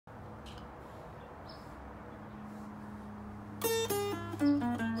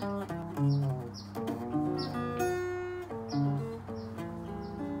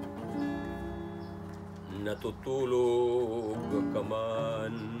natutulog ka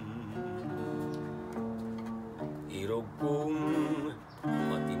man. Irog kong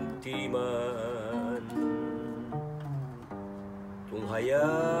matimtiman,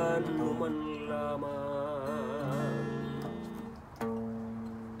 tunghayan mo man lamang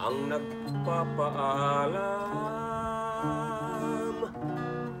ang nagpapaalam.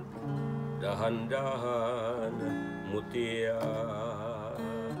 Dahan-dahan mutiya,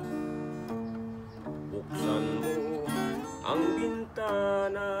 buksan mo ang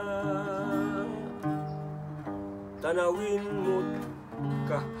bintana, tanawin mo't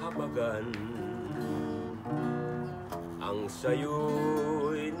kahabagan, ang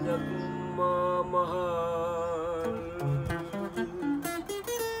sayo'y nagmamahal.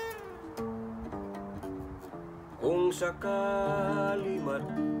 Kung sakali man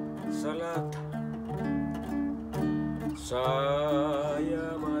salat,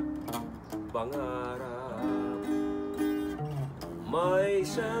 sayam at pangarap, may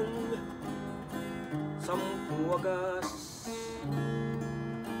isang sampung wagas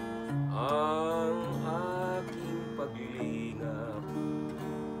ang aking paglingap.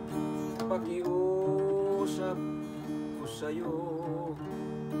 Pakiusap ko sa'yo,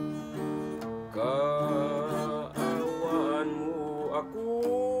 kaawaan mo ako,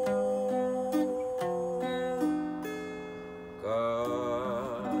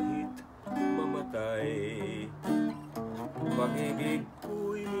 kahit mamatay. Pag-ibig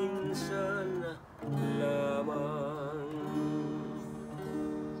ko'y minsan lamang.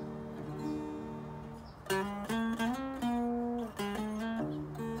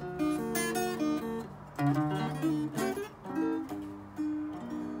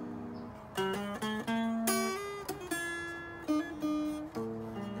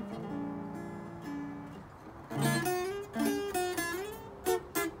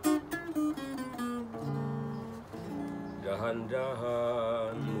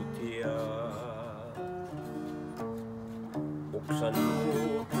 Dahan-dahan mutiya, buksan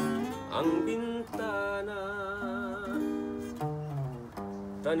mo ang bintana,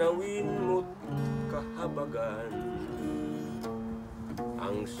 tanawin mo't kahabagan,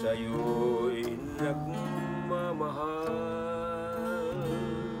 ang sayo'y nagmamahal.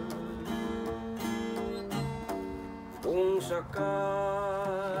 Kung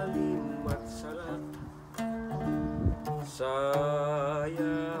sakali matsalat,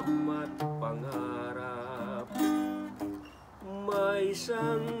 sayam at pangarap, may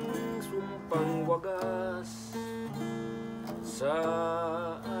isang sumpang wagas sa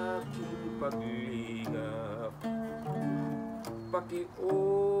aking paglingap.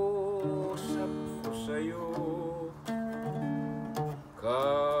 Pakiusap ko sa'yo,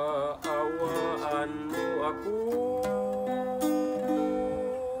 kaawaan mo ako,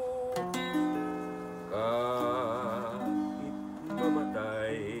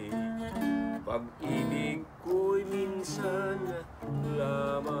 pag-ibig ko'y minsan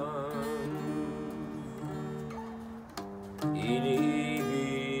lamang.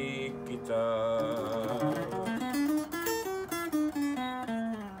 Iniibig kita,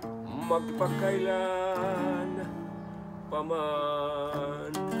 magpakailan paman.